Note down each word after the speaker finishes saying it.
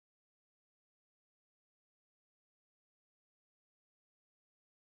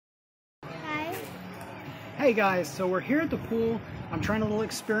Hey guys, so we're here at the pool. I'm trying a little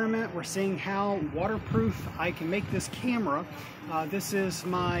experiment. We're seeing how waterproof I can make this camera. This is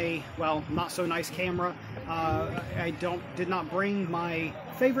my, well, not so nice camera. I did not bring my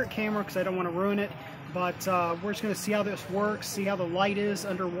favorite camera because I don't want to ruin it. But we're just going to see how this works, see how the light is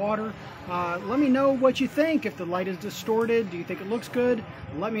underwater. Let me know what you think. If the light is distorted, do you think it looks good?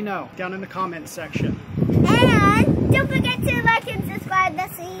 Let me know down in the comments section. And don't forget to like and subscribe to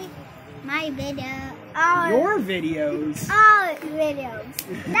see my video. Your videos? All videos.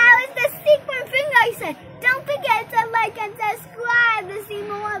 That was the secret thing I said. Don't forget to like and subscribe to see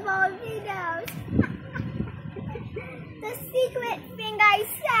more of our videos. The secret thing I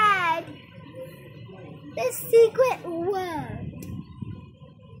said. The secret word.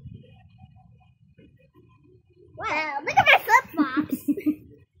 Wow, look at my flip-flops.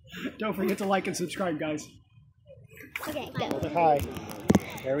 Don't forget to like and subscribe, guys. Okay, go. Hi.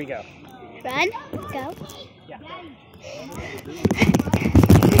 There we go. Run, go. Yeah.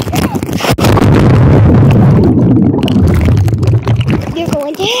 You're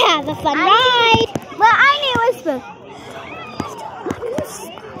going to have a fun ride. Well, I knew it was fun.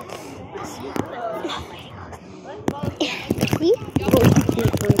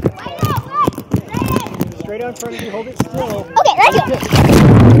 Straight out in front of you, hold it still. Okay, let's go.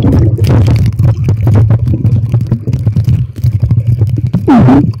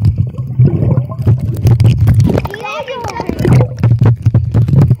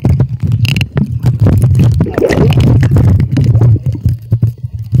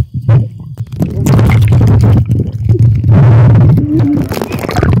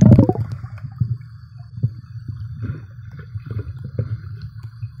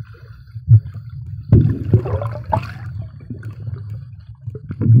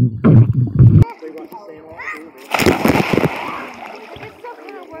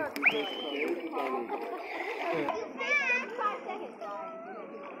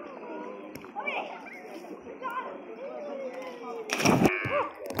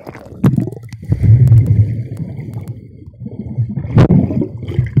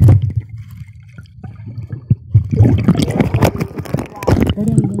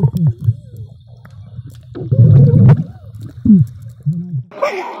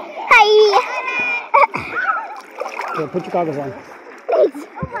 Okay, put your goggles on.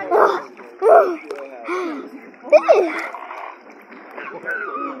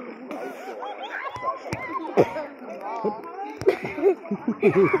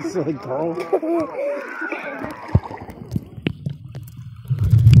 Silly girl.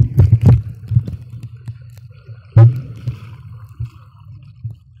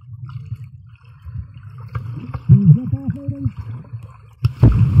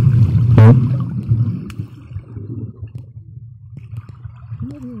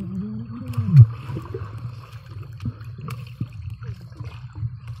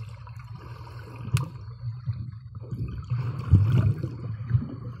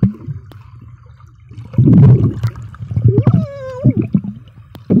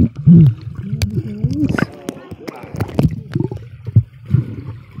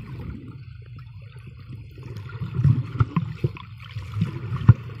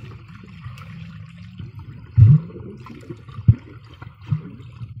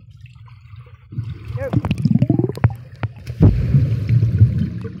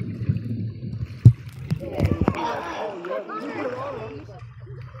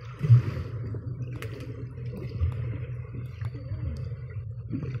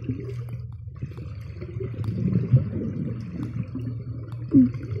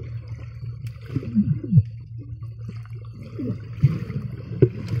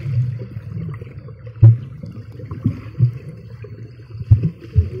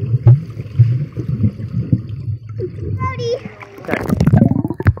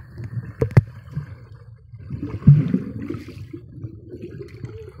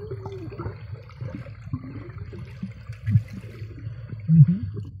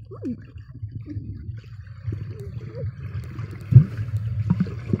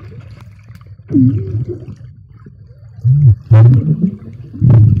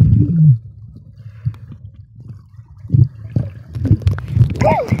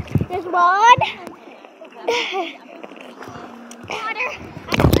 There's one. Water.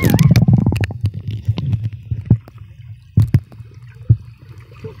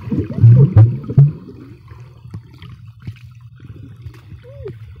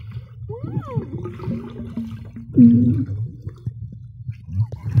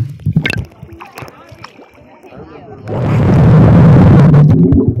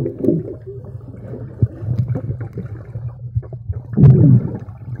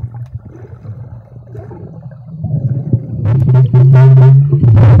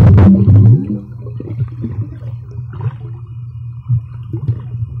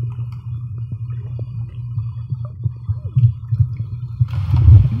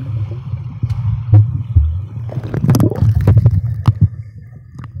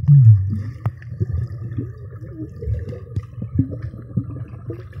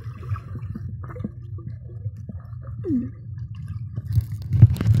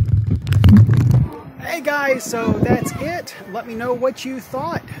 Hey guys, so that's it. Let me know what you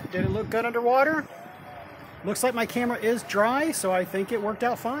thought. Did it look good underwater? Looks like my camera is dry, so I think it worked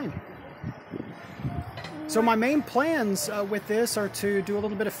out fine. So my main plans with this are to do a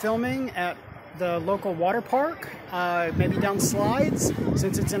little bit of filming at the local water park, maybe down slides.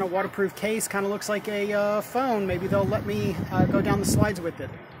 Since it's in a waterproof case, kind of looks like a phone. Maybe they'll let me go down the slides with it.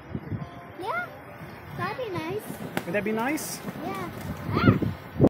 Yeah, that'd be nice. Would that be nice? Yeah.